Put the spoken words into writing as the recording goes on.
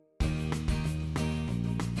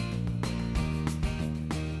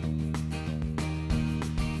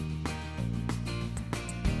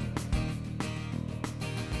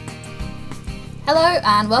Hello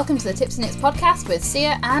and welcome to the Tipsy Knits podcast with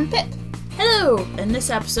Sia and Pip. Hello! In this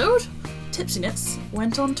episode, Tipsy Knits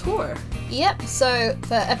went on tour. Yep, so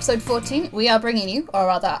for episode 14 we are bringing you, or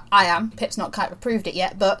rather I am, Pip's not quite approved it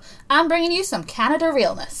yet, but I'm bringing you some Canada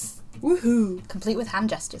realness. Woohoo! Complete with hand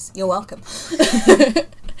gestures. You're welcome.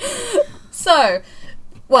 So,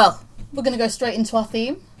 well, we're going to go straight into our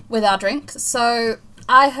theme with our drinks. So,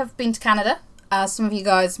 I have been to Canada, as some of you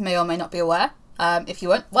guys may or may not be aware. If you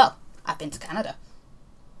weren't, well, I've been to Canada.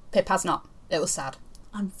 Pip has not. It was sad.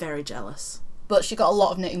 I'm very jealous. But she got a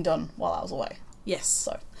lot of knitting done while I was away. Yes.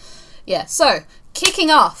 So,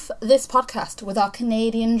 kicking off this podcast with our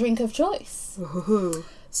Canadian drink of choice. Woohoo!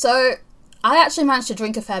 So, I actually managed to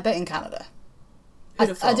drink a fair bit in Canada. I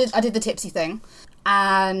did the tipsy thing.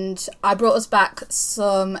 And I brought us back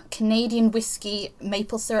some Canadian whiskey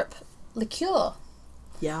maple syrup liqueur.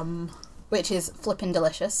 Yum. Which is flippin'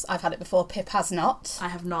 delicious. I've had it before. Pip has not. I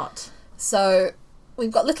have not. So,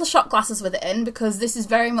 we've got little shot glasses with it in because this is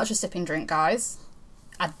very much a sipping drink, guys.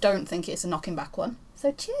 I don't think it's a knocking back one.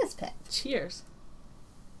 So, cheers, Pip. Cheers.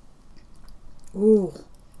 Ooh.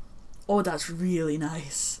 Oh, that's really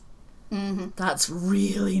nice. Mm-hmm. That's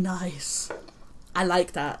really nice. I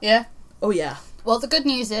like that. Yeah? Oh, yeah. Well, the good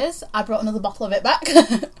news is I brought another bottle of it back.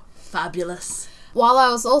 Fabulous. While I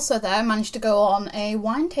was also there, I managed to go on a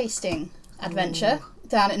wine tasting adventure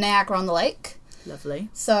down at Niagara-on-the-Lake. Lovely.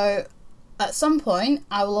 So, at some point,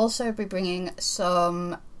 I will also be bringing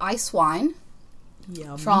some ice wine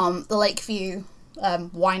from the Lakeview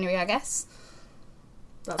winery, I guess.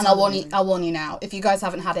 And I'll warn you now, if you guys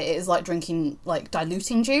haven't had it, it is like drinking, like,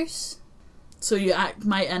 diluting juice. So you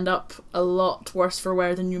might end up a lot worse for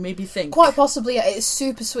wear than you maybe think. Quite possibly, yeah. It's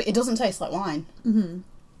super sweet. It doesn't taste like wine.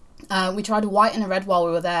 Mm-hmm. We tried a white and a red while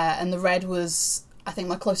we were there, and the red was, I think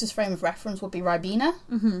my closest frame of reference would be Ribena.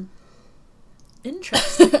 Mm-hmm.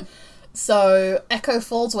 Interesting. So, Echo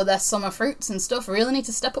Falls with their summer fruits and stuff really need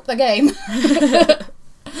to step up their game.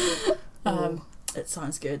 It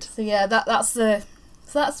sounds good. So yeah,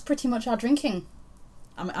 that's pretty much our drinking.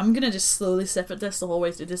 I'm gonna just slowly sip at this the whole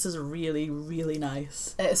way through. This is really, really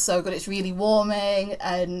nice. It is so good. It's really warming,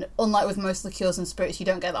 and unlike with most liqueurs and spirits, you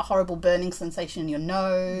don't get that horrible burning sensation in your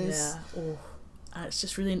nose. Yeah. Oh, and it's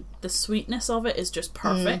just really, the sweetness of it is just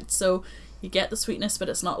perfect. So you get the sweetness, but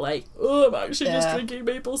it's not like, oh, I'm actually just drinking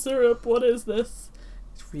maple syrup. What is this?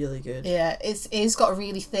 It's really good. Yeah, it's got a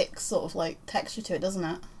really thick sort of like texture to it, doesn't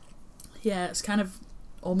it? Yeah, it's kind of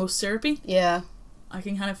almost syrupy. Yeah. I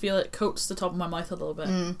can kind of feel it coats the top of my mouth a little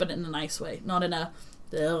bit, but in a nice way. Not in a,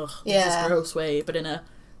 this is gross way, but in a,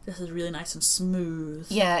 this is really nice and smooth.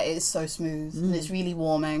 Yeah, it is so smooth, and it's really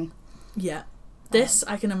warming. Yeah. This,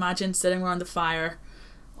 I can imagine sitting around the fire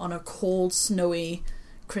on a cold, snowy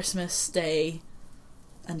Christmas day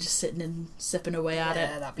and just sitting and sipping away at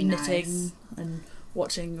it, that'd be knitting nice. And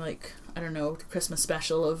watching, like, I don't know, the Christmas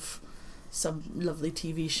special of some lovely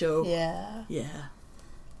TV show. Yeah. Yeah.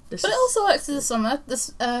 But it also works through the summer.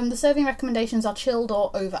 The serving recommendations are chilled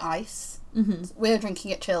or over ice. Mm-hmm. We're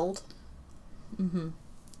drinking it chilled. Mm-hmm.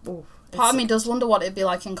 Oh, Part of me does wonder what it'd be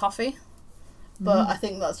like in coffee, but I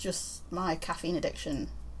think that's just my caffeine addiction.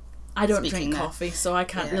 I don't drink coffee, so I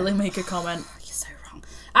can't really make a comment. You're so wrong.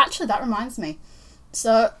 Actually, that reminds me.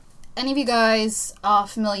 So, any of you guys are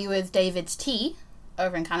familiar with David's Tea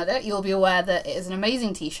over in Canada, you'll be aware that it is an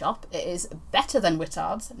amazing tea shop. It is better than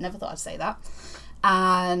Whittard's. Never thought I'd say that.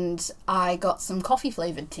 And I got some coffee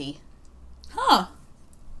flavoured tea. Huh.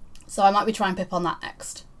 So I might be trying Pip on that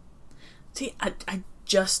next. See, I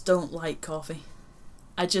just don't like coffee.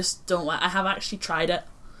 I just don't like... I have actually tried it.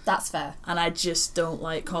 That's fair. And I just don't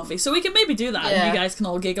like coffee. So we can maybe do that, and you guys can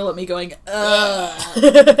all giggle at me going,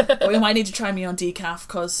 or you might need to try me on decaf,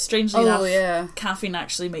 because strangely enough, caffeine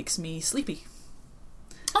actually makes me sleepy.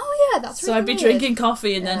 Oh yeah, that's really So I'd be weird. drinking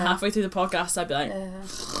coffee, and then halfway through the podcast I'd be like...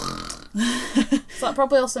 So that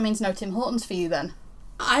probably also means no Tim Hortons for you then.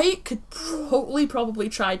 I could probably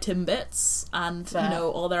try Timbits and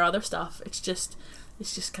all their other stuff. It's just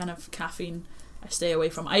kind of caffeine I stay away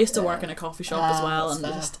from. I used to work in a coffee shop as well, and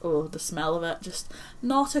the smell of it, just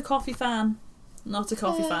not a coffee fan. Not a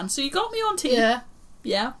coffee fan. So you got me on tea.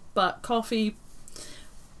 Yeah, but coffee,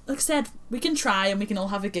 like I said, we can try and we can all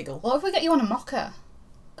have a giggle. What if we get you on a mocha?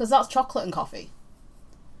 Because that's chocolate and coffee.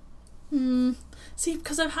 See,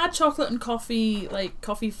 because I've had chocolate and coffee, like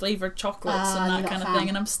coffee flavoured chocolates and that kind of thing,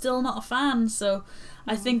 and I'm still not a fan, so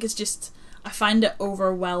I think it's just, I find it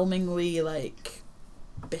overwhelmingly, like,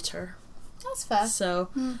 bitter. That's fair. So,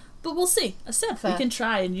 but we'll see. As I said, we can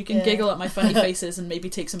try, and you can giggle at my funny faces and maybe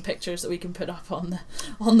take some pictures that we can put up on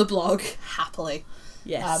the blog. Happily.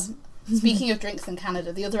 Yes. Speaking of drinks in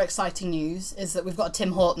Canada, the other exciting news is that we've got a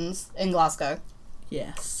Tim Hortons in Glasgow.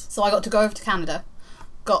 Yes. So I got to go over to Canada,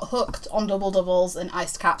 got hooked on double doubles and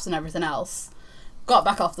iced caps and everything else. Got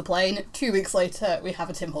back off the plane. 2 weeks later, we have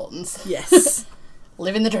a Tim Hortons. Yes.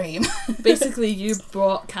 Living the dream. Basically, you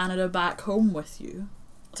brought Canada back home with you.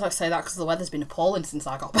 So I say that because the weather's been appalling since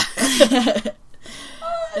I got back.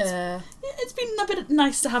 It's been a bit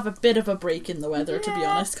nice to have a bit of a break in the weather, to be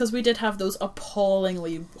honest, because we did have those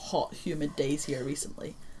appallingly hot, humid days here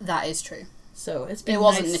recently. That is true. So it's been It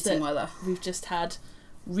wasn't nice knitting that weather. we've just had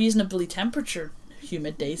reasonably temperature,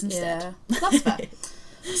 humid days instead. Yeah, that's fair.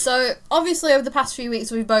 So, obviously, over the past few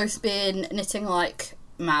weeks, we've both been knitting like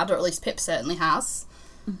mad, or at least Pip certainly has.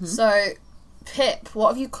 Mm-hmm. So, Pip, what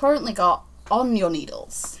have you currently got on your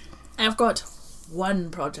needles? I've got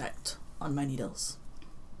one project on my needles.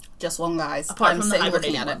 Just one, guys. Apart from the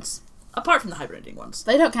hibernating ones. Apart from the hibernating ones.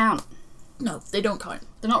 They don't count. No, they don't count.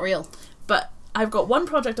 They're not real. But I've got one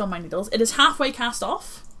project on my needles. It is halfway cast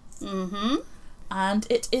off. Mm-hmm. And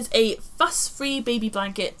it is a fuss-free baby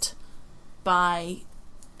blanket by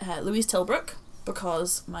Louise Tilbrook,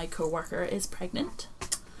 because my co-worker is pregnant.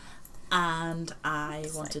 And I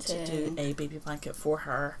wanted to do a baby blanket for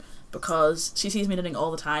her because she sees me knitting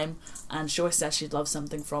all the time and she always says she'd love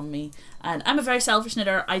something from me. And I'm a very selfish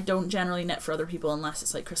knitter. I don't generally knit for other people unless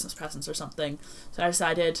it's like Christmas presents or something. So I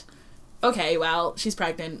decided, okay, well, she's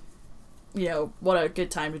pregnant. You know, what a good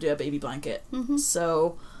time to do a baby blanket. Mm-hmm.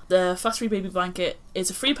 So the Fuss Free Baby Blanket is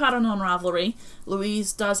a free pattern on Ravelry.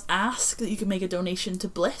 Louise does ask that you can make a donation to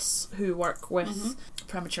Bliss, who work with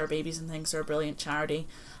premature babies and things. They're a brilliant charity.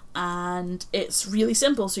 And it's really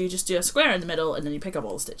simple, so you just do a square in the middle and then you pick up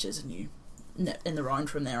all the stitches and you knit in the round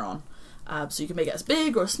from there on. So you can make it as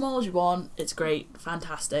big or as small as you want. It's great,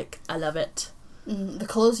 fantastic, I love it. The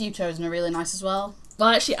colours you've chosen are really nice as well. Well,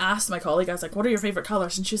 I actually asked my colleague, I was like, what are your favourite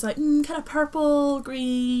colours? And she was like, kind of purple,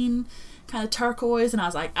 green, kind of turquoise. And I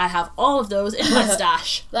was like, I have all of those in my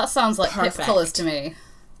stash. That sounds like Pip colours to me.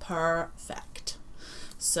 Perfect.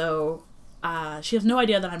 So she has no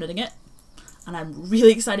idea that I'm knitting it. And I'm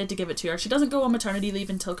really excited to give it to her. She doesn't go on maternity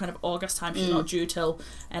leave until kind of August time. She's not due till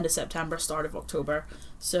end of September, start of October.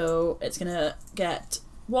 So it's going to get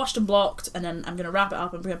washed and blocked, and then I'm going to wrap it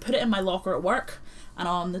up and I'm going to put it in my locker at work. And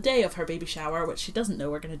on the day of her baby shower, which she doesn't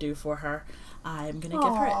know we're going to do for her, I'm going to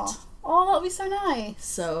give her it. Oh, that'll be so nice.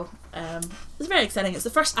 So it's very exciting. It's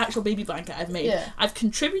the first actual baby blanket I've made. Yeah. I've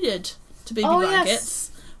contributed to baby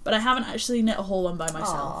blankets, but I haven't actually knit a whole one by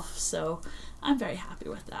myself. So I'm very happy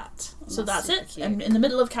with that. So that's it. Cute. I'm in the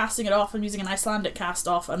middle of casting it off. I'm using an Icelandic cast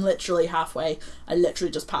off. I'm literally halfway. I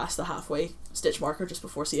literally just passed the halfway stitch marker just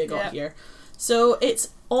before Sia got here. So it's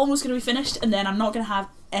almost going to be finished, and then I'm not going to have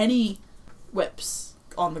any whips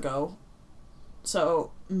on the go.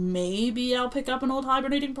 So maybe I'll pick up an old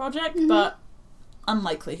hibernating project, but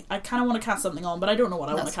unlikely. I kind of want to cast something on, but I don't know what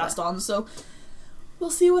I want to cast on, so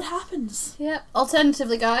we'll see what happens. Yep.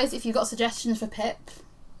 Alternatively, guys, if you've got suggestions for Pip,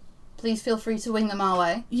 please feel free to wing them our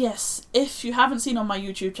way. Yes, if you haven't seen on my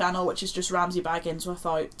YouTube channel, which is just Ramsey Baggins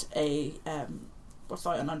without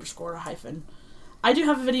an underscore or a hyphen, I do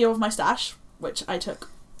have a video of my stash, which I took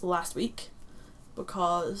last week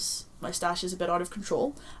because my stash is a bit out of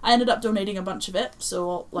control. I ended up donating a bunch of it,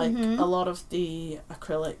 so like a lot of the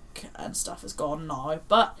acrylic and stuff is gone now.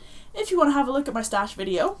 But if you want to have a look at my stash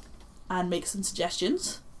video and make some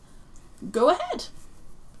suggestions, go ahead.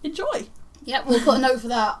 Enjoy. Yep, we'll put a note for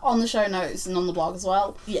that on the show notes and on the blog as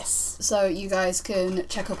well. Yes. So you guys can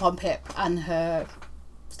check up on Pip and her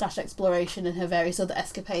stash exploration and her various other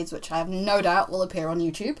escapades, which I have no doubt will appear on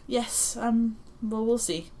YouTube. Yes, well, we'll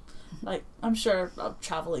see. Like, I'm sure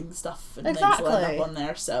travelling stuff and things will end up on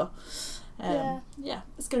there, so yeah,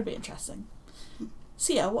 it's going to be interesting.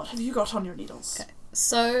 Sia, what have you got on your needles? Okay,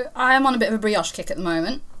 so I am on a bit of a brioche kick at the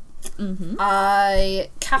moment. I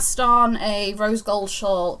cast on a rose gold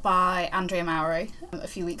shawl by Andrea Mowry a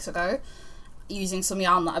few weeks ago using some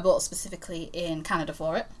yarn that I bought specifically in Canada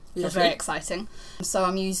for it. It was very exciting. So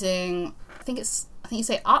I'm using, I think you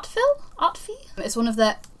say Artfee? It's one of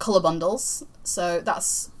their colour bundles. So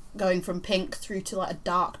that's going from pink through to like a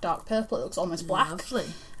dark purple. It looks almost black. Lovely.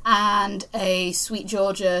 And a Sweet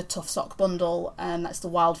Georgia Tough Sock bundle, and that's the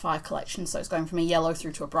Wildfire collection. So it's going from a yellow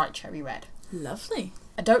through to a bright cherry red. Lovely.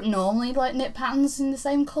 I don't normally like knit patterns in the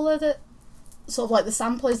same colour that sort of like the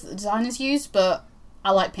samplers that the designers used, but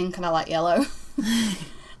I like pink and I like yellow.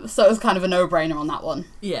 So it was kind of a no-brainer on that one.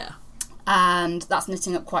 Yeah. And that's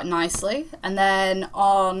knitting up quite nicely. And then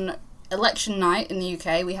on election night in the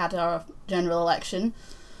UK, we had our general election.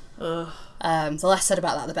 The less said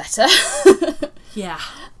about that, the better. Yeah.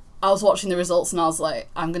 I was watching the results and I was like,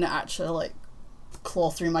 I'm going to actually like claw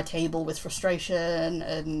through my table with frustration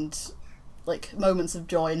and like moments of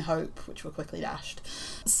joy and hope, which were quickly dashed.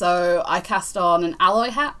 So I cast on an alloy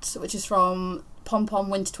hat, which is from Pom Pom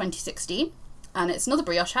Winter 2016, and it's another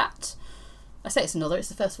brioche hat. I say it's another, it's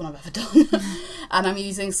the first one I've ever done. And I'm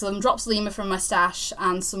using some Drops Lima from my stash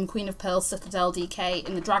and some Queen of Pearls Citadel DK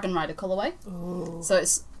in the Dragon Rider colourway. Ooh. So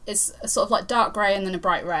it's a sort of like dark grey and then a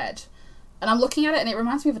bright red. And I'm looking at it and it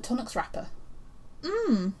reminds me of a Tunnux wrapper.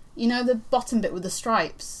 Mm. You know, the bottom bit with the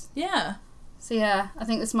stripes? Yeah. So yeah, I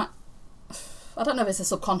think this might... I don't know if it's a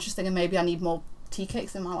subconscious thing and maybe I need more tea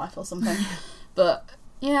cakes in my life or something. But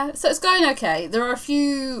yeah, so it's going okay. There are a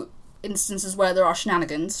few instances where there are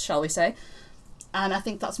shenanigans, shall we say. And I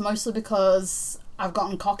think that's mostly because I've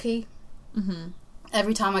gotten cocky. Mm-hmm.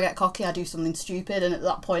 Every time I get cocky, I do something stupid. And at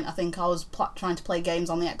that point, I think I was trying to play games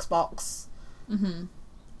on the Xbox and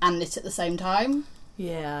knit at the same time.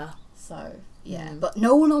 Yeah. So, yeah. But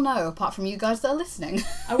no one will know apart from you guys that are listening.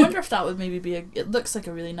 I wonder if that would maybe be it looks like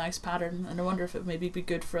a really nice pattern, and I wonder if it would maybe be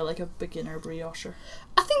good for like a beginner briocher.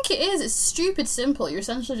 I think it is. It's stupid simple. You're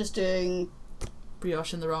essentially just doing...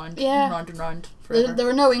 brioche in the round, yeah. round and round forever. There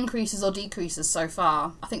are no increases or decreases so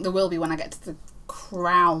far. I think there will be when I get to the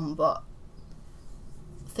crown, but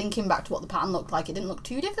thinking back to what the pattern looked like, it didn't look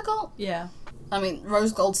too difficult. Yeah. I mean,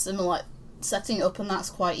 rose gold's similar, like, setting it up and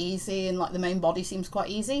that's quite easy, and like the main body seems quite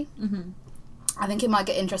easy. Mm-hmm. I think it might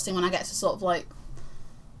get interesting when I get to sort of like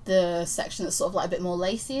the section that's sort of like a bit more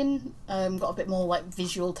lacy and got a bit more like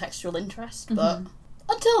visual textural interest, but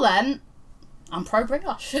until then, I'm pro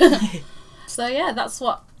brioche. So yeah, that's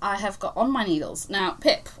what I have got on my needles. Now,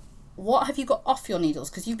 Pip, what have you got off your needles?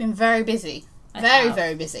 Because you've been very busy.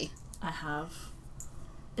 Very busy. I have.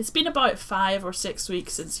 It's been about 5 or 6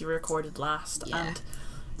 weeks since you recorded last, and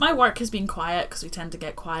my work has been quiet because we tend to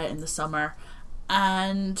get quiet in the summer,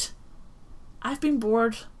 and I've been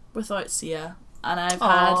bored without Sia, and I've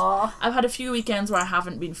had a few weekends where I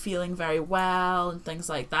haven't been feeling very well and things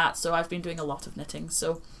like that, so I've been doing a lot of knitting.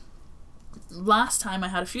 So last time I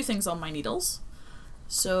had a few things on my needles,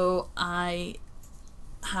 so I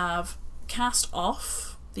have cast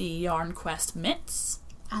off the Yarn Quest mitts,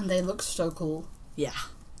 and they look so cool. Yeah,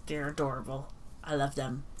 they're adorable. I love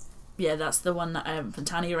them. Yeah, that's the one that from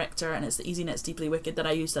Tanya Richter, and it's the Easy Knits Deeply Wicked that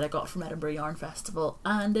I used that I got from Edinburgh Yarn Festival,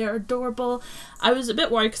 and they're adorable. I was a bit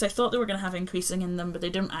worried because I thought they were going to have increasing in them, but they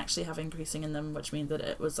didn't actually have increasing in them, which means that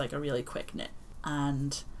it was like a really quick knit.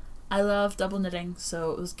 And I love double knitting,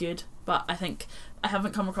 so it was good. But I think I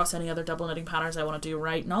haven't come across any other double knitting patterns I want to do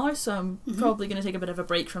right now, so I'm probably going to take a bit of a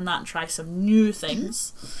break from that and try some new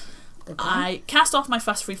things. I cast off my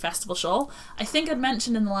Fuss Free Festival shawl. I think I'd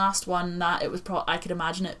mentioned in the last one that it was I could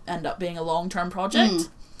imagine it end up being a long-term project.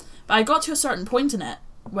 But I got to a certain point in it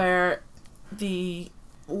where the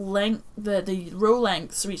length, the row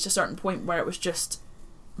lengths reached a certain point where it was just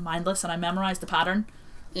mindless, and I memorised the pattern.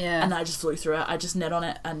 Yeah. And I just flew through it. I just knit on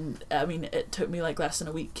it, and I mean, it took me like less than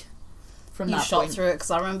a week. You shot through it, because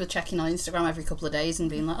I remember checking on Instagram every couple of days and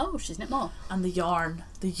being like, oh, she's knit more. And the yarn.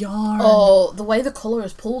 Oh, the way the colour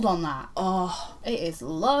is pulled on that. Oh. It is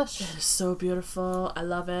lush. It is so beautiful. I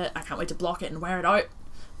love it. I can't wait to block it and wear it out.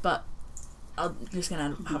 But I'm just going to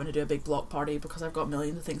end up having to do a big block party because I've got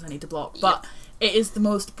millions of things I need to block. But it is the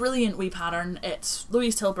most brilliant wee pattern. It's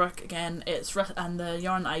Louise Tilbrook again. And the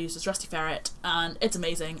yarn I use is Rusty Ferret. And it's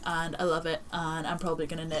amazing. And I love it. And I'm probably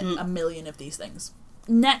going to knit a million of these things.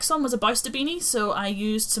 Next one was a Bausta beanie, so I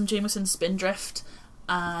used some Jameson Spindrift,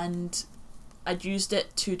 and I'd used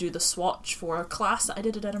it to do the swatch for a class that I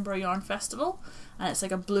did at Edinburgh Yarn Festival, and it's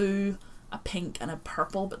like a blue, a pink and a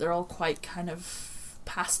purple, but they're all quite kind of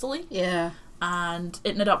pastel-y. Yeah. And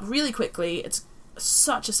it knit up really quickly. It's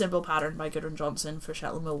such a simple pattern by Gudrun Johnson for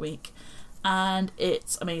Shetland Wool Week, and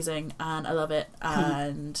it's amazing, and I love it,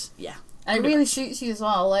 and yeah. And it really suits you as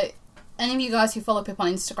well, like, any of you guys who follow Pip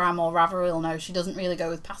on Instagram or Ravelry will know she doesn't really go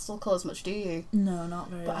with pastel colours much, do you? No,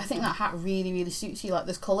 not very But often. I think that hat really, really suits you. Like,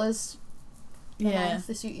 there's colours. They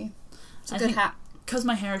suit you. It's a good hat. Because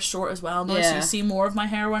my hair is short as well now, so you see more of my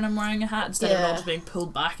hair when I'm wearing a hat instead of it all just being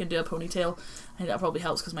pulled back into a ponytail. I think that probably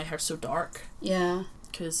helps because my hair's so dark. Yeah.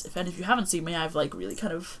 Because if any of you haven't seen me, I have like really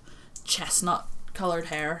kind of chestnut coloured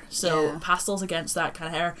hair, so pastels against that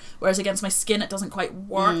kind of hair, whereas against my skin it doesn't quite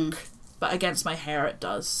work, but against my hair it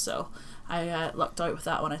does, so I lucked out with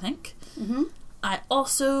that one, I think. I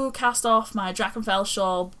also cast off my Drachenfell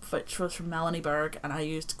shawl, which was from Melanie Berg, and I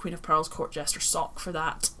used Queen of Pearls Court Jester sock for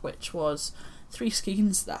that, which was 3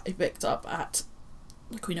 skeins that I picked up at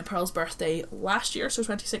the Queen of Pearls birthday last year, so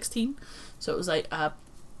 2016. So it was like a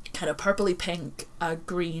kind of purpley pink, a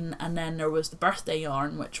green, and then there was the birthday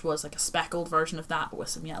yarn, which was like a speckled version of that, but with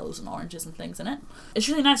some yellows and oranges and things in it. It's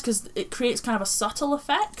really nice because it creates kind of a subtle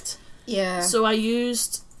effect. Yeah. So I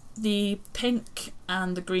used the pink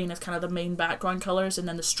and the green is kind of the main background colours, and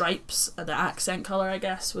then the stripes, the accent colour, I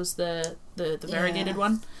guess, was the variegated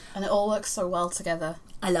one. And it all works so well together.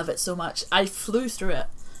 I love it so much. I flew through it.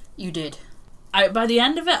 You did. By the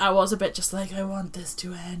end of it, I was a bit just like, I want this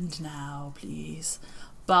to end now, please.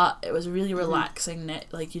 But it was really relaxing.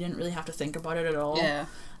 Like, you didn't really have to think about it at all. Yeah.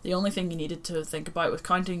 The only thing you needed to think about was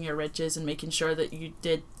counting your ridges and making sure that you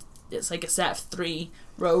did, it's like a set of 3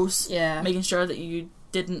 rows. Yeah. Making sure that you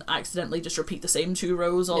didn't accidentally just repeat the same 2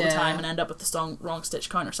 rows all the time and end up with the wrong stitch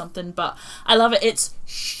count or something. But I love it. It's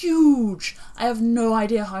huge. I have no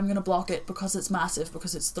idea how I'm going to block it because it's massive,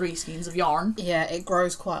 because it's 3 skeins of yarn. Yeah, it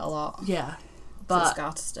grows quite a lot. Yeah. But it's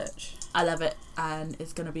garter stitch. I love it, and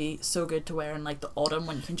it's going to be so good to wear in like the autumn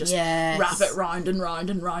when you can just wrap it round and round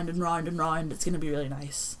and round and round and round. It's going to be really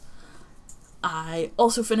nice. I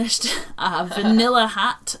also finished a vanilla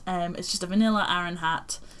hat. It's just a vanilla Aran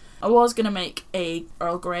hat. I was going to make a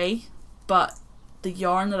Earl Grey, but the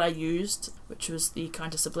yarn that I used, which was the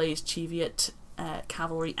Countess of Blaze Cheviot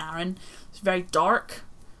Cavalry Aran, was very dark,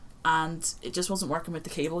 and it just wasn't working with the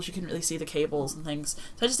cables. You couldn't really see the cables and things.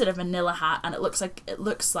 So I just did a vanilla hat, and it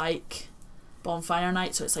looks like Bonfire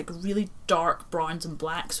Night, so it's like really dark browns and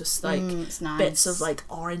blacks with like nice. Bits of like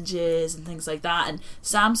oranges and things like that. And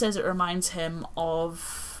Sam says it reminds him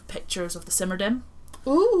of pictures of the Simmerdim.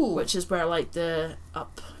 Ooh. Which is where like the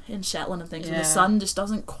up in Shetland and things, and the sun just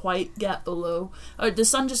doesn't quite get below, or the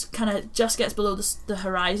sun just kind of just gets below the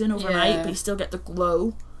horizon overnight, but you still get the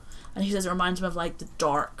glow. And he says it reminds him of like the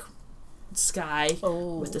dark sky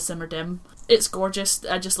with the Simmerdim. It's gorgeous.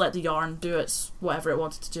 I just let the yarn do its whatever it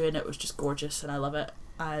wanted to do, and it was just gorgeous, and I love it.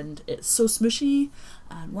 And it's so smushy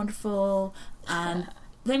and wonderful. And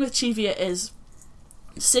the thing with Cheviot is,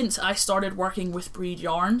 since I started working with Breed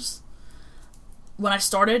yarns, when I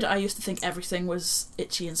started, I used to think everything was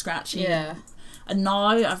itchy and scratchy. Yeah. And now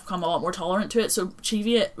I've become a lot more tolerant to it. So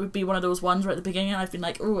Cheviot would be one of those ones where at the beginning I've been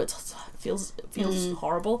like, oh, it feels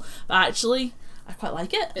horrible. But actually, I quite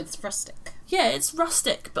like it. It's rustic. Yeah, it's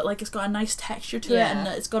rustic, but like it's got a nice texture to it, and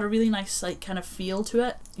it's got a really nice like kind of feel to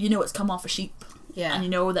it. You know it's come off a sheep. Yeah. And you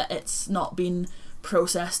know that it's not been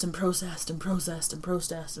processed and processed and processed and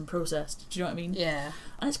processed and processed. Do you know what I mean? Yeah.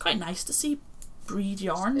 And it's quite nice to see Breed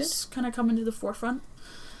yarns kind of come into the forefront.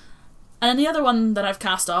 And then the other one that I've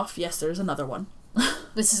cast off, yes, there's another one.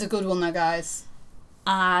 This is a good one though, guys.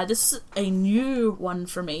 This is a new one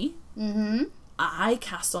for me. Mm-hmm. I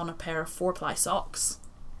cast on a pair of 4-ply socks.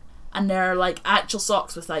 And they're like actual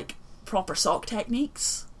socks with like proper sock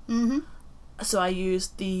techniques. Mm-hmm. So I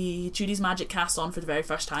used the Judy's Magic cast on for the very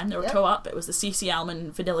first time. They were toe up. It was the CC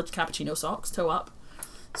Almond Vanilla Cappuccino socks, toe up.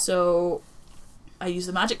 So I used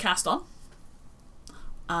the Magic cast on,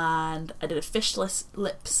 and I did a Fish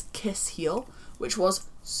Lips Kiss heel, which was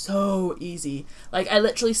so easy. Like, I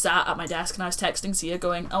literally sat at my desk and I was texting Sia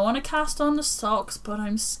going, I want to cast on the socks, but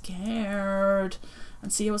I'm scared.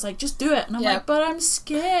 And Sia was like, just do it. And I'm like, but I'm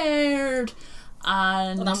scared.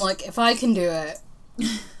 And I'm like, if I can do it.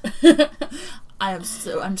 I'm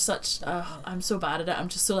so bad at it. I'm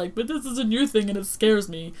just so like, but this is a new thing and it scares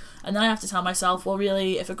me. And then I have to tell myself, well,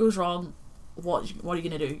 really, if it goes wrong, what are you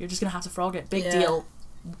going to do? You're just going to have to frog it. Big deal.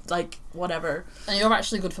 Like, whatever. And you're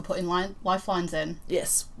actually good for putting lifelines in.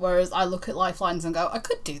 Yes. Whereas I look at lifelines and go, I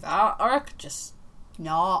could do that, or I could just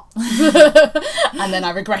not. And then I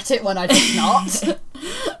regret it when I just not.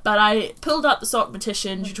 But I pulled up the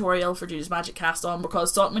Sockmatician tutorial for Judy's Magic cast on,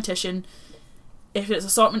 because Sockmatician, if there's a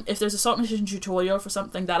Sockmatician tutorial for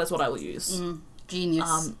something, that is what I will use.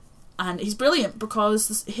 Genius. And he's brilliant,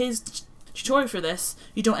 because his tutorial for this,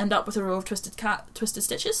 you don't end up with a row of twisted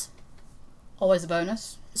stitches. Always a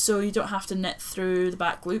bonus. So you don't have to knit through the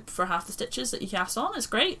back loop for half the stitches that you cast on. It's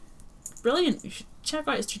great. Brilliant. You should check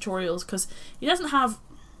out his tutorials, because he doesn't have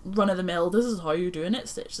run-of-the-mill, this is how you're doing it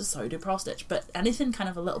stitch, this is how you do cross stitch, but anything kind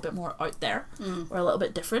of a little bit more out there, or a little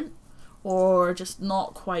bit different, or just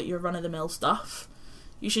not quite your run-of-the-mill stuff,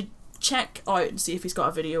 you should check out and see if he's got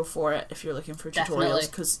a video for it if you're looking for tutorials,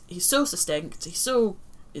 because he's so succinct,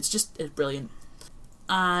 it's brilliant.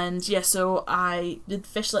 And yeah, so I did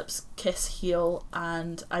Fish Lips Kiss heel,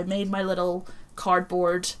 and I made my little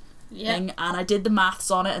cardboard thing, and I did the maths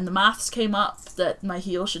on it, and the maths came up that my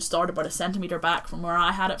heel should start about 1 centimetre back from where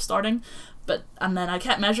I had it starting, and then I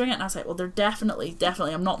kept measuring it, and I was like, well, they're definitely,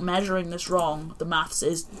 I'm not measuring this wrong, the maths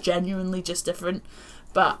is genuinely just different.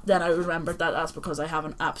 But then I remembered that that's because I have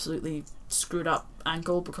an absolutely screwed up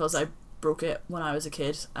ankle, because I broke it when I was a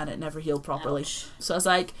kid and it never healed properly. Ouch. So I was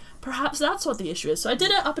like, perhaps that's what the issue is. So I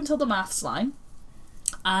did it up until the maths line,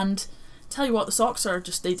 and tell you what, the socks are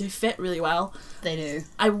just, they do fit really well. They do.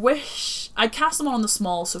 I wish I cast them on the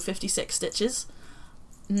small, so 56 stitches.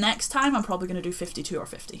 next time I'm probably going to do 52 or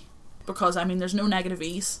 50. Because, I mean, there's no negative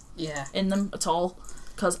ease in them at all.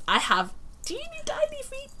 Because I have teeny tiny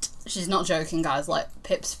feet. She's not joking, guys. Like,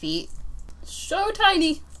 Pip's feet, so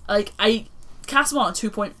tiny. Like, I cast them on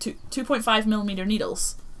 2.5 millimeter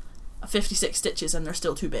needles, 56 stitches, and they're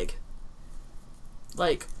still too big.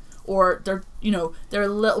 Like, or they're, you know, they're a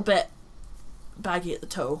little bit baggy at the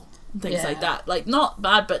toe and things like that. Like, not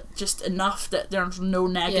bad, but just enough that there's no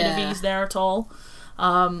negative ease there at all.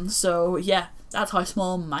 So yeah, that's how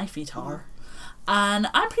small my feet are. And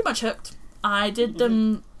I'm pretty much hooked. I did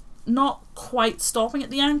them not quite stopping at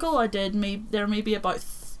the ankle. I did they're maybe about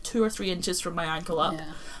 2 or 3 inches from my ankle up.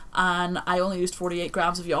 Yeah. And I only used 48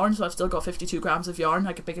 grams of yarn, so I've still got 52 grams of yarn.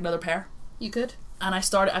 I could pick another pair. You could. And I've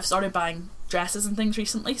started buying dresses and things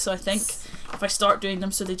recently, so I think if I start doing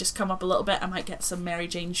them so they just come up a little bit, I might get some Mary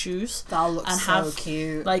Jane shoes. That'll look so have,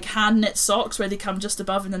 cute. Like, hand knit socks where they come just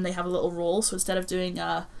above and then they have a little roll, so instead of doing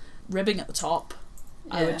ribbing at the top,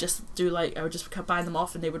 I would just bind them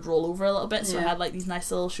off and they would roll over a little bit, so I had like these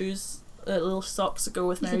nice little shoes, little socks that go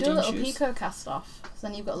with Mary Jane shoes. You could do a little Pico cast off, so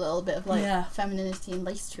then you've got a little bit of like femininity and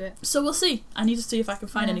lace to it. So we'll see. I need to see if I can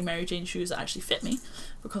find any Mary Jane shoes that actually fit me,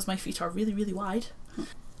 because my feet are really, really wide.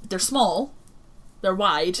 They're small, they're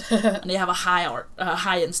wide, and they have a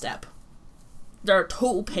high instep. They're a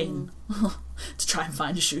total pain to try and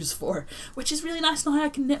find shoes for, which is really nice. Now I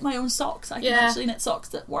can knit my own socks. I can actually knit socks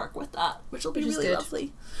that work with that, which will be really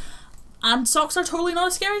lovely. And socks are totally not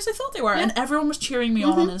as scary as I thought they were. And everyone was cheering me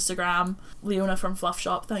on Instagram. Leona from Fluff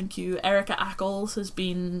Shop, thank you. Erica Ackles has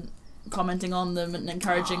been commenting on them and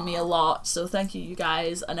encouraging me a lot. So thank you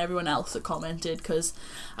guys and everyone else that commented, because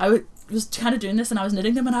I was kind of doing this and I was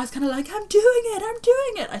knitting them and I was kind of like, I'm doing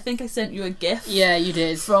it. I think I sent you a gif. Yeah, you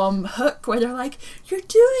did. From Hook where they're like, you're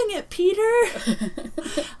doing it, Peter.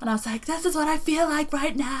 And I was like, this is what I feel like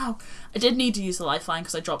right now. I did need to use the lifeline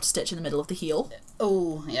because I dropped a stitch in the middle of the heel.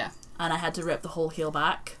 Oh, yeah. And I had to rip the whole heel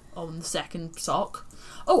back on the second sock.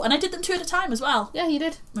 Oh, and I did them 2 at a time as well. Yeah, you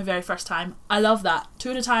did. My very first time. I love that.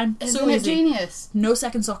 2 at a time. Isn't so it easy. Genius? No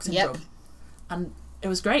second sock syndrome. And it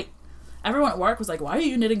was great. Everyone at work was like, why are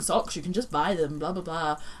you knitting socks? You can just buy them, blah, blah,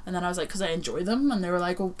 blah. And then I was like, because I enjoy them. And they were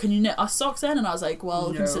like, well, can you knit us socks then? And I was like,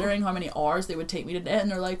 well, considering how many hours they would take me to knit. And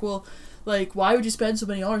they're like, well, like, why would you spend so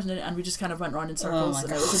many hours in it? And we just kind of went round in circles.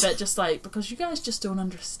 And it was a bit just like, because you guys just don't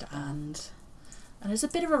understand. And it's a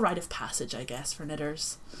bit of a rite of passage, I guess, for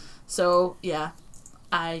knitters. So, yeah,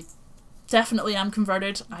 I definitely am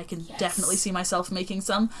converted. I can definitely see myself making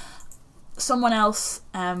some. Someone else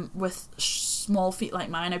with small feet like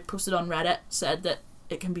mine, I posted on Reddit, said that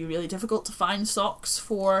it can be really difficult to find socks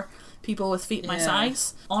for people with feet my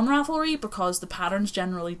size on Ravelry, because the patterns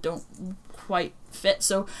generally don't quite fit.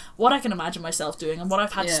 So what I can imagine myself doing, and what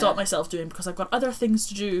I've had to stop myself doing because I've got other things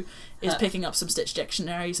to do, is picking up some stitch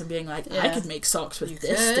dictionaries and being like, I could make socks with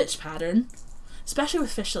this stitch pattern, especially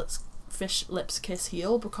with Fish Lips Kiss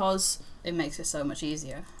Heel, because it makes it so much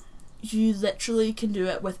easier. You literally can do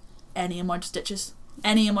it with any amount of stitches.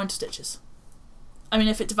 I mean,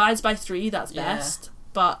 if it divides by 3, that's best.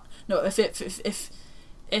 But no, if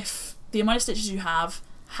the amount of stitches you have,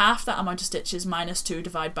 half that amount of stitches minus 2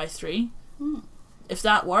 divide by 3. If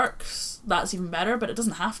that works, that's even better. But it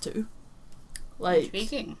doesn't have to. Like,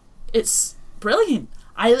 speaking, it's brilliant.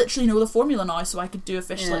 I literally know the formula now, so I could do a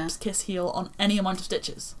Fish Lips Kiss Heel on any amount of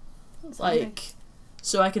stitches. That's like,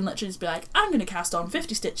 so I can literally just be like, I'm going to cast on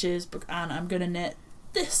 50 stitches, and I'm going to knit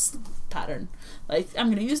this pattern. Like, I'm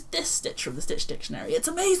going to use this stitch from the Stitch Dictionary. It's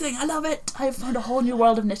amazing. I love it. I've found a whole new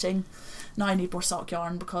world of knitting. Now I need more sock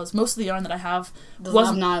yarn, because most of the yarn that I have doesn't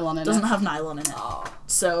have nylon in it. Oh.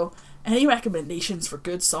 So, any recommendations for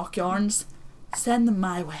good sock yarns, send them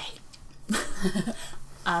my way.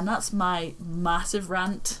 And that's my massive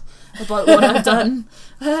rant about what I've done.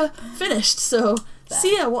 Finished. So,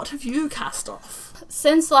 Sia, what have you cast off?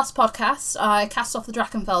 Since the last podcast, I cast off the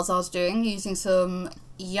Drachenfels I was doing using some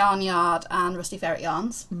Yarn Yard and Rusty Ferret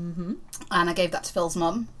yarns. Mm-hmm. And I gave that to Phil's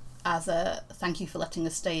mum as a thank you for letting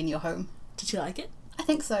us stay in your home. Did she like it? I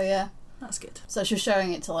think so, yeah. That's good. So she was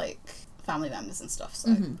showing it to, like, family members and stuff,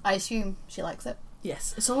 so I assume she likes it.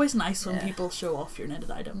 Yes, it's always nice when people show off your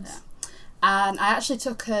knitted items. Yeah. And I actually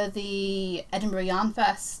took her the Edinburgh Yarn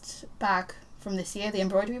Fest bag from this year, the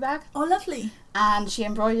embroidery bag. Oh, lovely. And she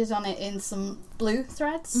embroidered on it in some blue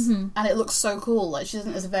threads, and it looks so cool. Like, she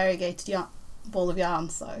doesn't, as a variegated ball of yarn,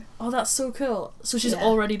 so... Oh, that's so cool. So she's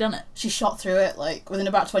already done it? She shot through it, like, within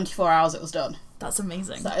about 24 hours it was done. That's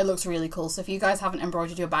amazing. So it looks really cool. So if you guys haven't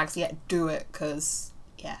embroidered your bags yet, do it, because,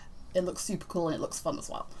 yeah, it looks super cool and it looks fun as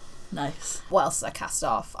well. Nice. What else did I cast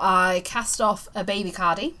off? I cast off a baby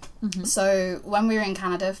cardie. So when we were in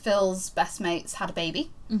Canada, Phil's best mates had a baby.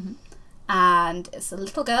 And it's a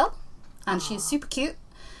little girl. And she's super cute.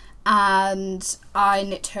 And I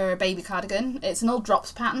knit her a baby cardigan. It's an old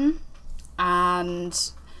drops pattern. And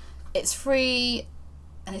it's free.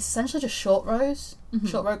 And it's essentially just short rows.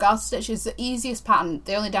 Short row garter stitch is the easiest pattern.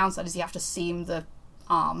 The only downside is you have to seam the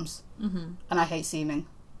arms. And I hate seaming.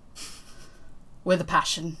 With a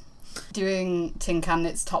passion. Doing tin can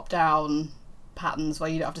knits top down patterns where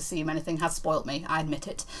you don't have to seam anything has spoilt me, I admit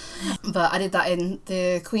it. But I did that in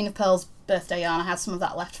the Queen of Pearls birthday yarn. I had some of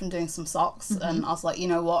that left from doing some socks, and I was like, you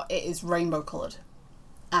know what, it is rainbow coloured.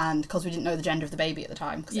 And because we didn't know the gender of the baby at the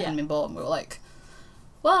time, because it hadn't been born, we were like,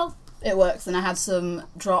 well, it works. And I had some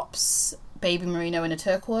drops baby merino in a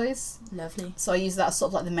turquoise. Lovely. So I used that as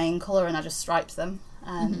sort of like the main colour, and I just striped them.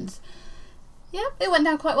 And yeah, it went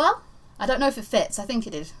down quite well. I don't know if it fits. I think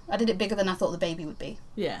it did. I did it bigger than I thought the baby would be.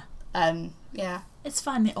 Yeah. Yeah. It's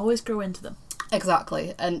fine. They always grow into them.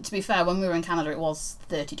 Exactly. And to be fair, when we were in Canada, it was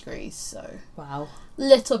 30 degrees, so... Wow.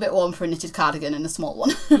 Little bit warm for a knitted cardigan and a small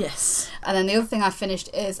one. Yes. And then the other thing I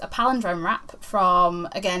finished is a palindrome wrap from,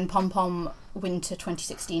 again, Pom Pom Winter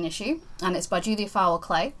 2016 issue. And it's by Julia Fowler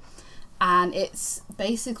Clay. And it's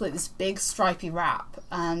basically this big stripy wrap.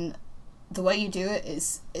 And the way you do it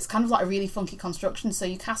is, it's kind of like a really funky construction. So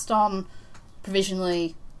you cast on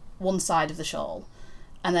provisionally one side of the shawl,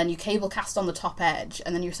 and then you cable cast on the top edge,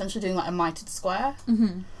 and then you're essentially doing like a mitered square.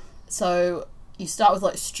 So you start with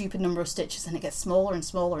like a stupid number of stitches, and it gets smaller and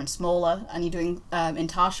smaller and smaller, and you're doing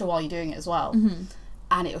intarsia while you're doing it as well.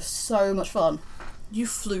 And it was so much fun. You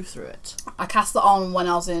flew through it. I cast that on when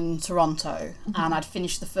I was in Toronto, and I'd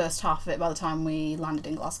finished the first half of it by the time we landed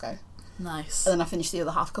in Glasgow. Nice. And then I finished the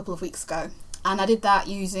other half a couple of weeks ago. And I did that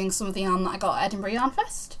using some of the yarn that I got at Edinburgh Yarn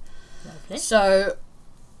Fest. Lovely. So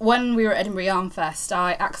when we were at Edinburgh Yarn Fest,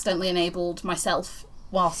 I accidentally enabled myself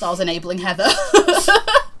whilst I was enabling Heather.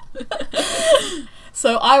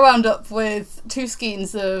 So I wound up with 2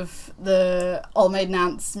 skeins of the All Maiden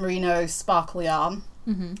Ants Merino Sparkle yarn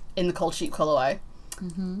in the Cold Sheep colourway.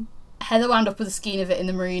 Heather wound up with a skein of it in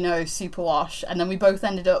the Merino Superwash, and then we both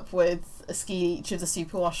ended up with a skein each of the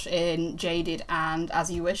Superwash in Jaded and As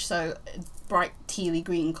You Wish, so bright tealy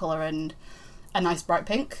green colour and a nice bright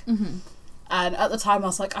pink. And at the time I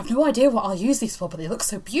was like, I've no idea what I'll use these for, but they look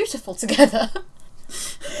so beautiful together.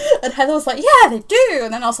 And Heather was like, yeah, they do.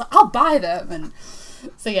 And then I was like, I'll buy them. And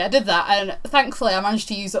so yeah, I did that, and thankfully I managed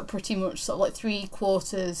to use up pretty much sort of like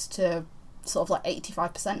 3/4 to sort of like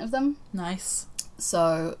 85% of them. Nice.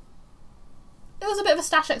 So it was a bit of a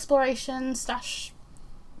stash exploration, stash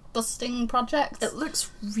busting project. It looks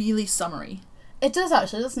really summery. It does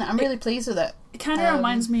actually, doesn't it? I'm really pleased with it. It kind of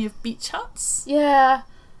reminds me of beach huts. Yeah,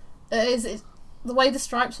 it is. The way the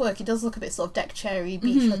stripes work, it does look a bit sort of deck cherry,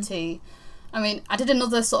 beach hutty. I mean, I did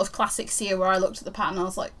another sort of classic seer where I looked at the pattern and I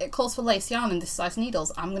was like, it calls for lace yarn and this size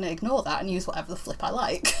needles. I'm going to ignore that and use whatever the flip I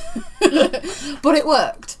like. But it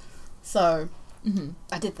worked. So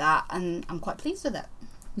I did that, and I'm quite pleased with it.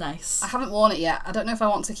 Nice. I haven't worn it yet. I don't know if I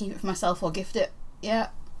want to keep it for myself or gift it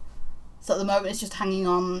yet. So at the moment it's just hanging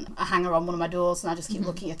on a hanger on one of my doors, and I just keep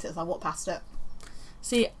looking at it as I walk past it.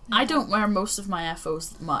 See, I don't wear most of my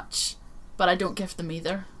FOs much, but I don't gift them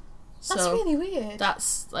either. That's really weird.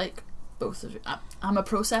 That's like both of you. I'm a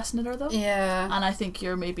process knitter though. Yeah. And I think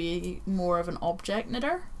you're maybe more of an object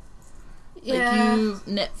knitter. Yeah. Like you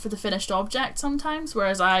knit for the finished object sometimes,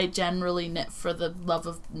 whereas I generally knit for the love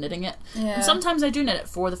of knitting it. Yeah. And sometimes I do knit it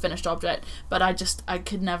for the finished object, but I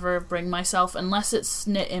could never bring myself, unless it's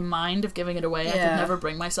knit in mind of giving it away, I could never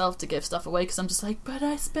bring myself to give stuff away, because I'm just like, but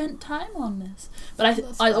I spent time on this. But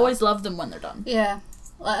I always love them when they're done. Yeah.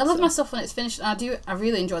 Like, I love my stuff when it's finished, and I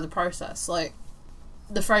really enjoy the process. Like,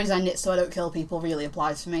 the phrase "I knit so I don't kill people" really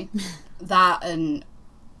applies to me. That, and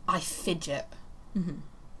I fidget.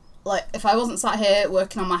 Like, if I wasn't sat here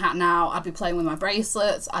working on my hat now, I'd be playing with my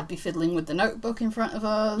bracelets, I'd be fiddling with the notebook in front of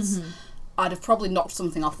us, I'd have probably knocked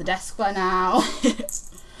something off the desk by now.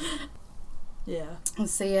 Yeah.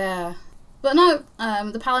 So yeah. But no,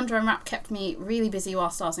 the palindrome wrap kept me really busy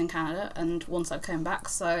whilst I was in Canada, and once I came back,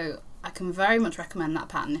 so I can very much recommend that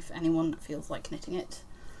pattern if anyone feels like knitting it.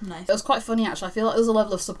 Nice. It was quite funny actually. I feel like there was a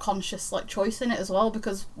level of subconscious like choice in it as well,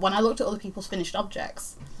 because when I looked at other people's finished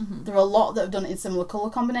objects, there are a lot that have done it in similar colour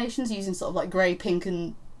combinations using sort of like grey, pink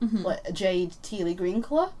and like a jade, tealy green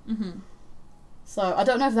colour. So I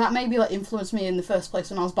don't know if that maybe like influenced me in the first place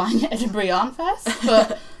when I was buying at Edinburgh Yarn Fest,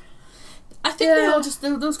 but I think they all just,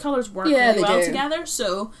 those colours work really well do. together,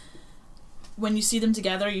 so when you see them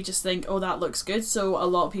together you just think, oh, that looks good, so a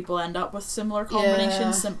lot of people end up with similar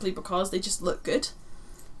combinations simply because they just look good.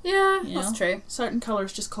 Yeah, You that's know? true. Certain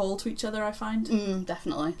colours just call to each other, I find.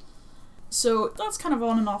 Definitely. So that's kind of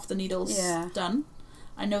on and off the needles done.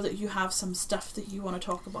 I know that you have some stuff that you want to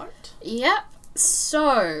talk about. Yep.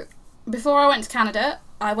 So, before I went to Canada,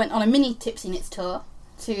 I went on a mini Tipsy Knits tour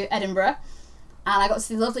to Edinburgh, and I got to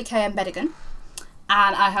see the lovely KM Bedigan,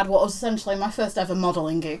 and I had what was essentially my first ever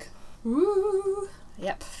modelling gig. Woo!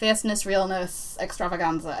 Yep, fierceness, realness,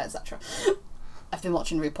 extravaganza, etc. I've been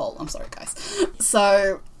watching RuPaul, I'm sorry guys.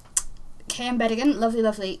 So, KM Bedigan, lovely,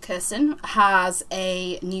 lovely Kirsten, has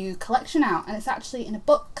a new collection out, and it's actually in a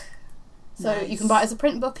book. So you can buy it as a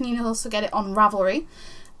print book, and you can also get it on Ravelry,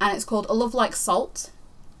 and it's called A Love Like Salt.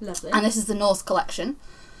 Lovely. And this is the Norse collection.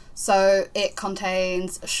 So it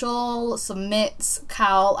contains a shawl, some mitts,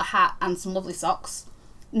 cowl, a hat, and some lovely socks.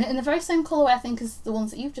 In the very same colourway, I think, as the ones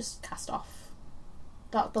that you've just cast off.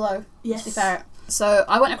 Dark below. Yes. To be fair. So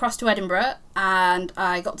I went across to Edinburgh, and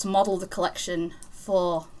I got to model the collection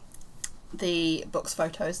for the book's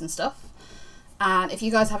photos and stuff. And if you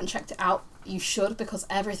guys haven't checked it out, you should, because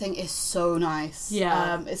everything is so nice.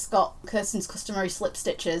 Yeah. It's got Kirsten's customary slip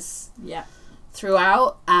stitches Yeah.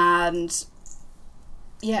 throughout, and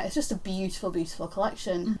yeah, it's just a beautiful, beautiful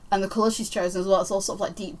collection. And the colours she's chosen as well, it's all sort of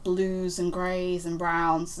like deep blues and greys and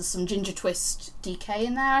browns. There's some ginger twist DK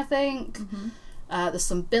in there, I think. There's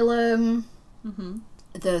some Billum.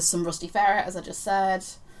 There's some Rusty Ferret, as I just said.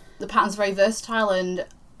 The pattern's very versatile, and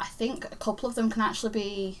I think a couple of them can actually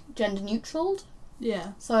be gender neutral.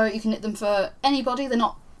 Yeah. So you can knit them for anybody. They're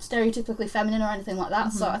not stereotypically feminine or anything like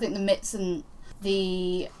that. So I think the mitts and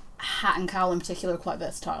the hat and cowl in particular are quite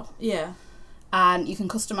versatile. Yeah. And you can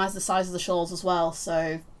customise the size of the shawls as well.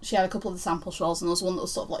 So she had a couple of the sample shawls, and there was one that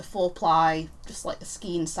was sort of like 4-ply, just like a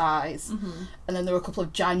skein size. And then there were a couple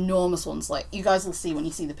of ginormous ones, like you guys will see when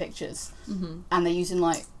you see the pictures. And they're using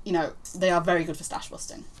like, you know, they are very good for stash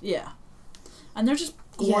busting. Yeah. And they're just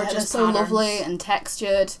gorgeous. Yeah, they're so lovely and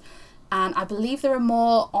textured. And I believe there are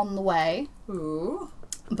more on the way. Ooh.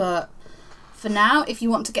 But for now, if you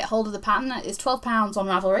want to get hold of the pattern, it's £12 on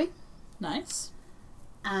Ravelry. Nice.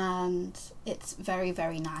 And it's very,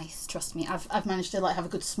 very nice, trust me. I've managed to like have a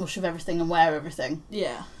good smush of everything and wear everything.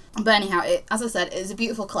 Yeah. But anyhow, as I said, it's a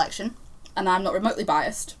beautiful collection, and I'm not remotely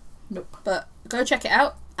biased. Nope. But go check it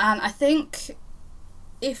out. And I think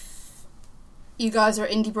if you guys are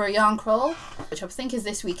at Indieborough Yarn Crawl, which I think is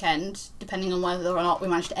this weekend, depending on whether or not we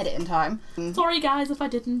manage to edit in time. Sorry guys if I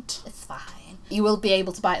didn't. It's fine. You will be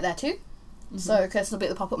able to buy it there too. So Kirsten will be at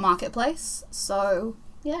the pop-up marketplace. So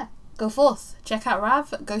yeah, go forth, check out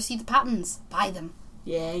Rav, go see the patterns, buy them,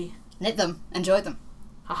 Yay. knit them, enjoy them.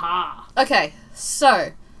 Haha. Okay,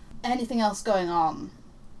 so anything else going on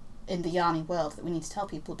in the yarny world that we need to tell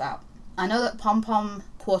people about? I know that Pom Pom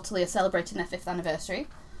Quarterly are celebrating their 5th anniversary.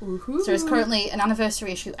 Woohoo. So there's currently an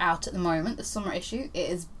anniversary issue out at the moment, the summer issue. It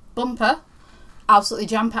is bumper, absolutely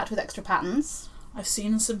jam-packed with extra patterns. I've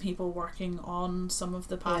seen some people working on some of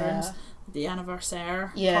the patterns, the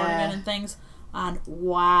anniversaire Yeah. cardigan and things, and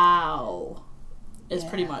wow is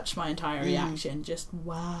pretty much my entire reaction. Just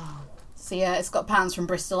wow. So yeah, it's got patterns from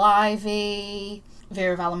Bristol Ivy,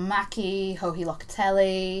 Vera Valimaki, Joji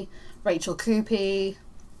Locatelli, Rachel Coopy.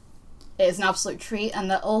 It is an absolute treat,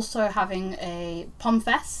 and they're also having a Pom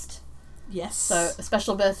Fest. Yes. So a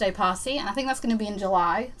special birthday party, and I think that's going to be in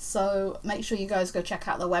July, so make sure you guys go check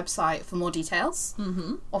out their website for more details.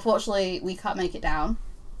 Unfortunately, we can't make it down.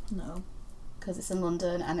 No. Because it's in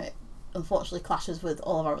London, and it unfortunately clashes with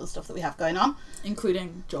all of our other stuff that we have going on.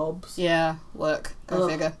 Including jobs. Yeah, work. Go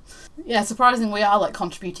figure. Yeah, surprisingly, we are like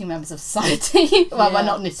contributing members of society while we're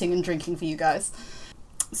not knitting and drinking for you guys.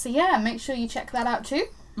 So yeah, make sure you check that out too.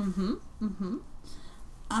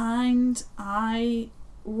 And I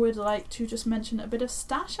would like to just mention a bit of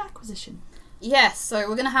stash acquisition. Yes, so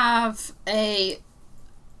we're going to have a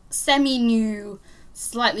semi-new,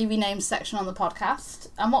 slightly renamed section on the podcast.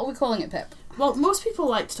 And what are we calling it, Pip? Well, most people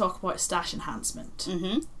like to talk about stash enhancement.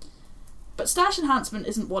 But stash enhancement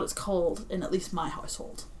isn't what it's called in at least my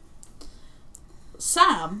household.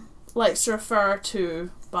 Sam likes to refer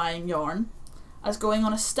to buying yarn as going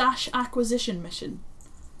on a stash acquisition mission,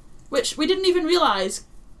 which we didn't even realise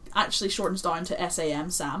actually shortens down to SAM,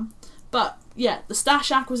 Sam. But yeah, the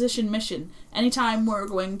stash acquisition mission, anytime we're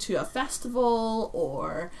going to a festival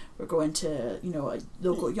or we're going to, you know, a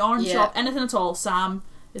local yarn shop, anything at all, Sam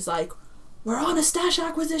is like, we're on a stash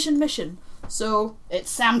acquisition mission. So it's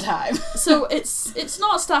Sam time. So it's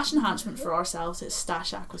not stash enhancement for ourselves, it's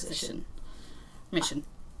stash acquisition. Mission.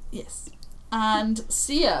 Yes. And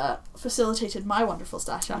Sia facilitated my wonderful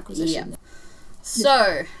stash acquisition.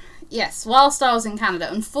 So, yes, whilst I was in Canada,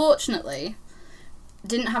 unfortunately,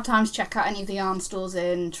 didn't have time to check out any of the yarn stores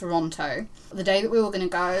in Toronto. The day that we were going to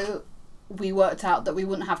go, we worked out that we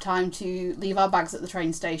wouldn't have time to leave our bags at the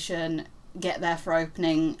train station, get there for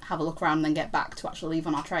opening, have a look around, and then get back to actually leave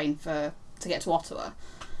on our train to get to Ottawa.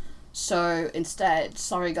 So instead,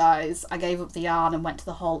 sorry guys, I gave up the yarn and went to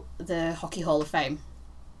the Hockey Hall of Fame,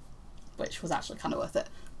 which was actually kind of worth it.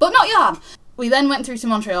 But not yarn! We then went through to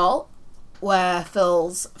Montreal, where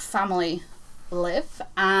Phil's family live,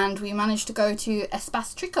 and we managed to go to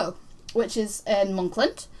Espace Tricot, which is in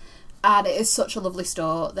Monkland, and it is such a lovely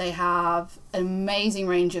store. They have an amazing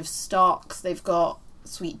range of stocks. They've got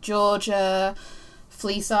Sweet Georgia,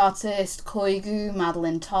 Fleece Artist, Koigu,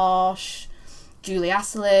 Madeline Tosh, Julie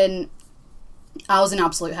Asselin. I was in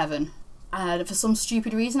absolute heaven. And for some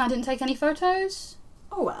stupid reason, I didn't take any photos.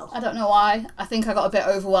 Oh well. I don't know why. I think I got a bit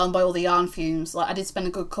overwhelmed by all the yarn fumes. Like, I did spend a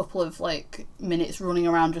good couple of, minutes running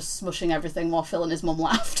around just smushing everything while Phil and his mum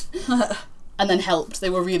laughed. And then helped. They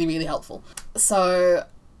were really, really helpful. So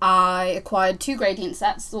I acquired 2 gradient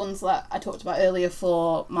sets, the ones that I talked about earlier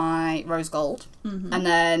for my rose gold. Mm-hmm. And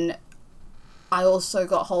then I also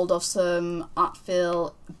got hold of some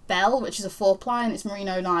Artfil Belle, which is a 4-ply, and it's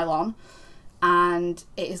merino nylon. And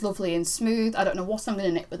it is lovely and smooth. I don't know what I'm going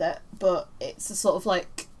to knit with it, but it's a sort of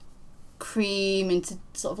cream into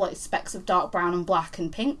sort of specks of dark brown and black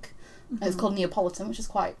and pink. Mm-hmm. And it's called Neapolitan, which is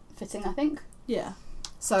quite fitting, I think. Yeah.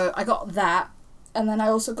 So I got that. And then I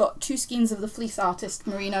also got 2 skeins of the Fleece Artist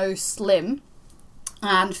Merino Slim.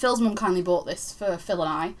 And Phil's mum kindly bought this for Phil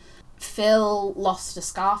and I. Phil lost a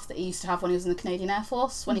scarf that he used to have when he was in the Canadian Air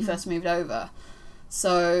Force, when he first moved over.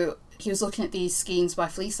 So he was looking at these skeins by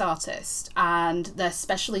Fleece Artist, and they're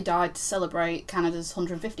specially dyed to celebrate Canada's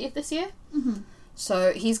 150th this year. Mm-hmm.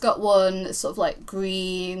 So he's got one that's sort of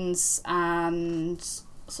greens and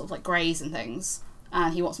sort of greys and things,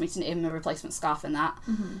 and he wants me to knit him a replacement scarf in that.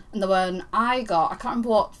 Mm-hmm. And the one I got, I can't remember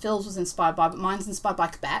what Phil's was inspired by, but mine's inspired by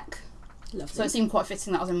Quebec. Lovely. So it seemed quite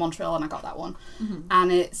fitting that I was in Montreal and I got that one. Mm-hmm.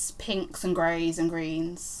 And it's pinks and greys and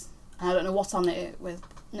greens. And I don't know what I'll knit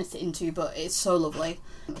it into, but it's so lovely.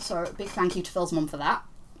 So big thank you to Phil's mum for that.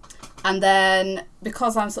 And then,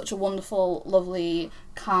 because I'm such a wonderful, lovely,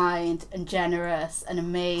 kind and generous and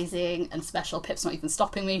amazing and special, Pip's not even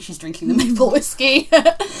stopping me, she's drinking the maple whiskey,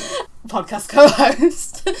 podcast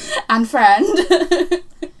co-host and friend.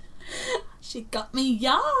 She got me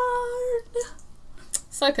yarn.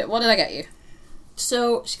 So Pip, what did I get you?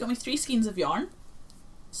 So she got me 3 skeins of yarn.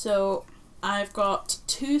 So I've got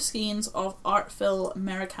 2 skeins of Artfil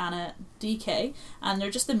Americana DK, and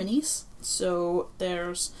they're just the minis. So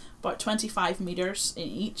there's about 25 meters in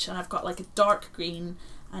each, and I've got a dark green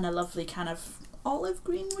and a lovely kind of olive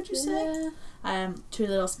green, would you say? 2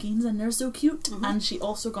 little skeins, and they're so cute. Mm-hmm. And she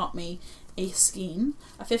also got me a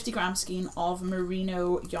 50-gram skein of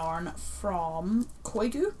merino yarn from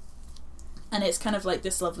Koigu, and it's kind of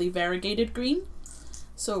this lovely variegated green.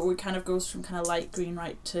 So it kind of goes from kind of light green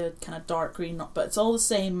right to kind of dark green, but it's all the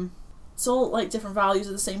same. It's all different values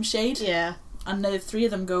of the same shade. Yeah. And the 3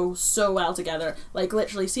 of them go so well together.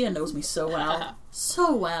 Literally, Sia knows me so well.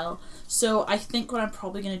 So well. So I think what I'm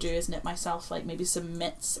probably going to do is knit myself maybe some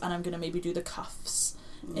mitts, and I'm going to maybe do the cuffs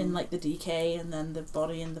in the DK, and then the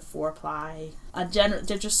body in the 4-ply. And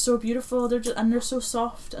they're just so beautiful. They're so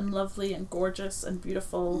soft and lovely and gorgeous and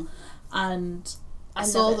beautiful. And I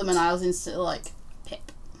saw them and I was instantly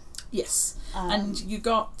Pip. Yes. And you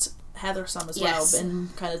got Heather some as well, in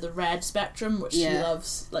kind of the red spectrum, which she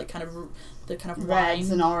loves, the kind of reds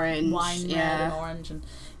wine and orange, red and orange, and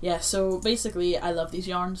so basically I love these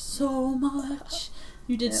yarns so much.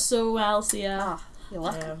 You did so well, Sia. You're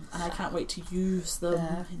welcome. And I can't wait to use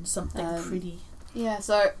them in something pretty. Yeah,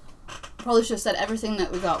 so probably should have said everything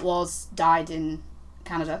that we got was dyed in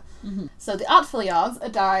Canada. Mm-hmm. So the Artfil yarns are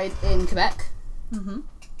dyed in Quebec. Mm-hmm.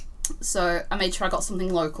 So I made sure I got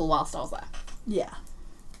something local whilst I was there. Yeah.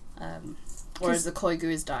 Whereas the Koigu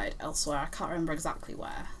is dyed elsewhere. I can't remember exactly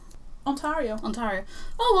where. Ontario.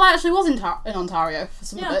 Oh, well, I actually was in Ontario for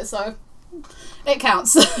some of it, so it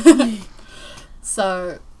counts.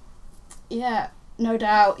 So, yeah, no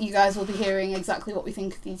doubt you guys will be hearing exactly what we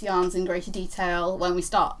think of these yarns in greater detail when we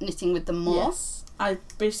start knitting with them more. Yes. I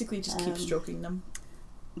basically just keep stroking them.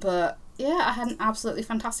 But yeah, I had an absolutely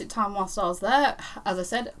fantastic time whilst I was there. As I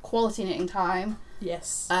said, quality knitting time.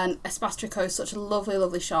 Yes. And Espace Tricot is such a lovely,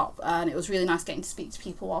 lovely shop, and it was really nice getting to speak to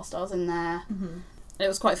people whilst I was in there. Mm-hmm. It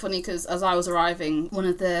was quite funny because as I was arriving, one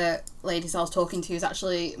of the ladies I was talking to was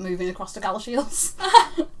actually moving across to Galashiels.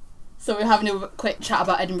 So we were having a quick chat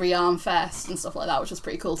about Edinburgh Yarn Fest and stuff like that, which was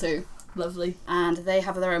pretty cool too. Lovely. And they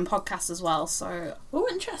have their own podcast as well, so... Oh,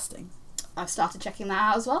 interesting. I've started checking that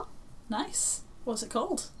out as well. Nice. What's it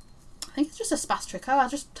called? I think it's just a Spastrico. I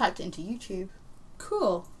just typed it into YouTube.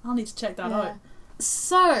 Cool. I'll need to check that out.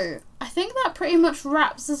 So, I think that pretty much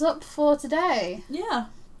wraps us up for today. Yeah.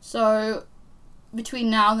 So,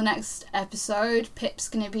 between now and the next episode, Pip's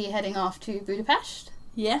going to be heading off to Budapest.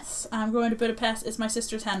 Yes, I'm going to Budapest. It's my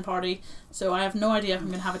sister's hen party, so I have no idea if I'm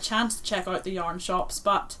going to have a chance to check out the yarn shops,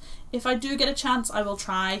 but if I do get a chance, I will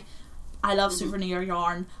try. I love souvenir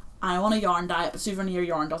yarn. I want a yarn diet, but souvenir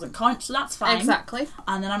yarn doesn't count, so that's fine. Exactly.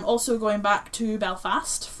 And then I'm also going back to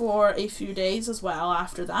Belfast for a few days as well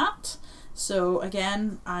after that. So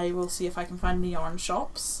again, I will see if I can find any yarn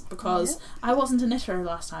shops, because I wasn't a knitter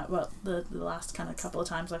last time. Well, the last kind of couple of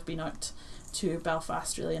times I've been out to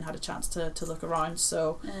Belfast really and had a chance to look around.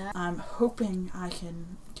 So I'm hoping I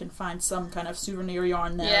can find some kind of souvenir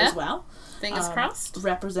yarn there as well. Fingers crossed.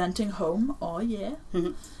 Representing home. Oh yeah.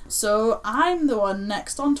 So I'm the one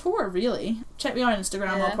next on tour, really. Check me out on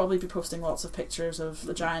Instagram. I'll probably be posting lots of pictures of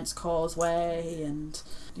the Giant's Causeway and,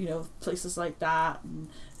 you know, places like that. And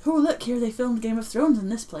oh, look, here they filmed Game of Thrones in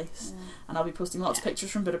this place. And I'll be posting lots of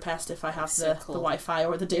pictures from Budapest if I have the Wi-Fi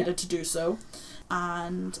or the data to do so.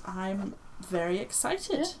 And I'm very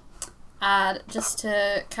excited. And just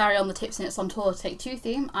to carry on the Tips and It's on Tour Take 2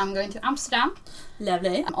 theme, I'm going to Amsterdam.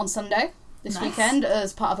 Lovely. On Sunday this weekend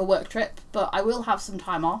as part of a work trip, but I will have some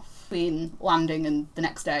time off between landing and the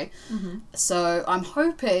next day. So I'm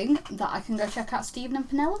hoping that I can go check out Stephen and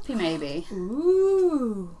Penelope, maybe.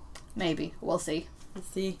 Ooh. Maybe. We'll see. We'll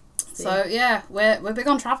see. So yeah, we're big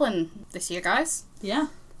on travelling this year, guys. Yeah.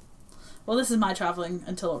 Well, this is my travelling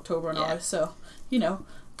until October now, so, you know,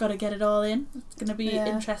 gotta get it all in. It's gonna be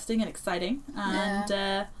interesting and exciting. And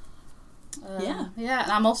yeah,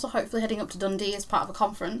 and I'm also hopefully heading up to Dundee as part of a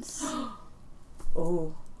conference.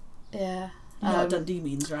 Oh. Yeah. You know what Dundee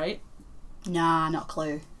means, right? Nah, not a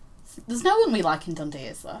clue. There's no one we like in Dundee,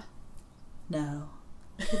 is there? No.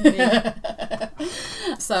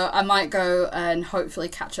 So I might go and hopefully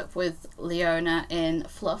catch up with Leona in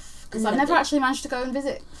Fluff, because I've never actually managed to go and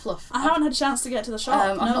visit Fluff. I haven't had a chance to get to the shop.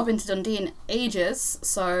 I've not been to Dundee in ages,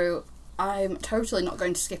 so I'm totally not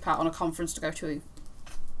going to skip out on a conference to go to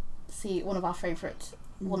see one of our favourite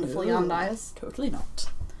wonderful yarn dyers. Totally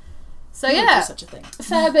not. So yeah, such a thing. A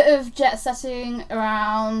fair bit of jet setting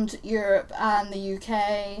around Europe and the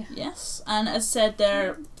UK. Yes, and as said,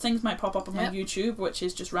 things might pop up on my YouTube, which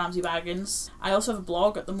is just Ramsey Baggins. I also have a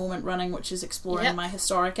blog at the moment running, which is exploring my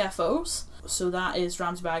historic FOs. So that is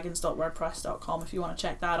ramseybaggins.wordpress.com if you want to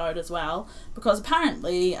check that out as well. Because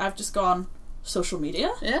apparently I've just gone social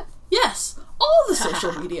media. Yeah. Yes, all the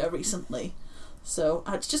social media recently. So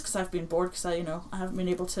it's just because I've been bored, because I haven't been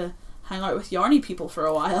able to hang out with yarny people for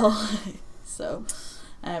a while. So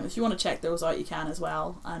if you want to check those out, you can as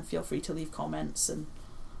well, and feel free to leave comments and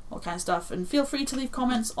all kind of stuff, and feel free to leave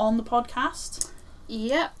comments on the podcast.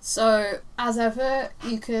 Yep. So as ever,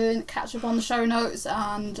 you can catch up on the show notes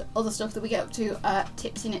and other stuff that we get up to at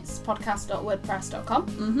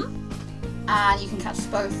tipsynitspodcast.wordpress.com. And you can catch us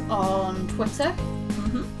both on Twitter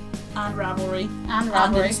and Ravelry and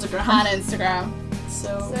Instagram.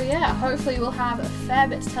 So yeah, hopefully we'll have a fair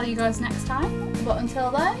bit to tell you guys next time. But until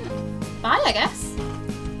then, bye, I guess.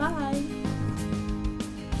 Bye.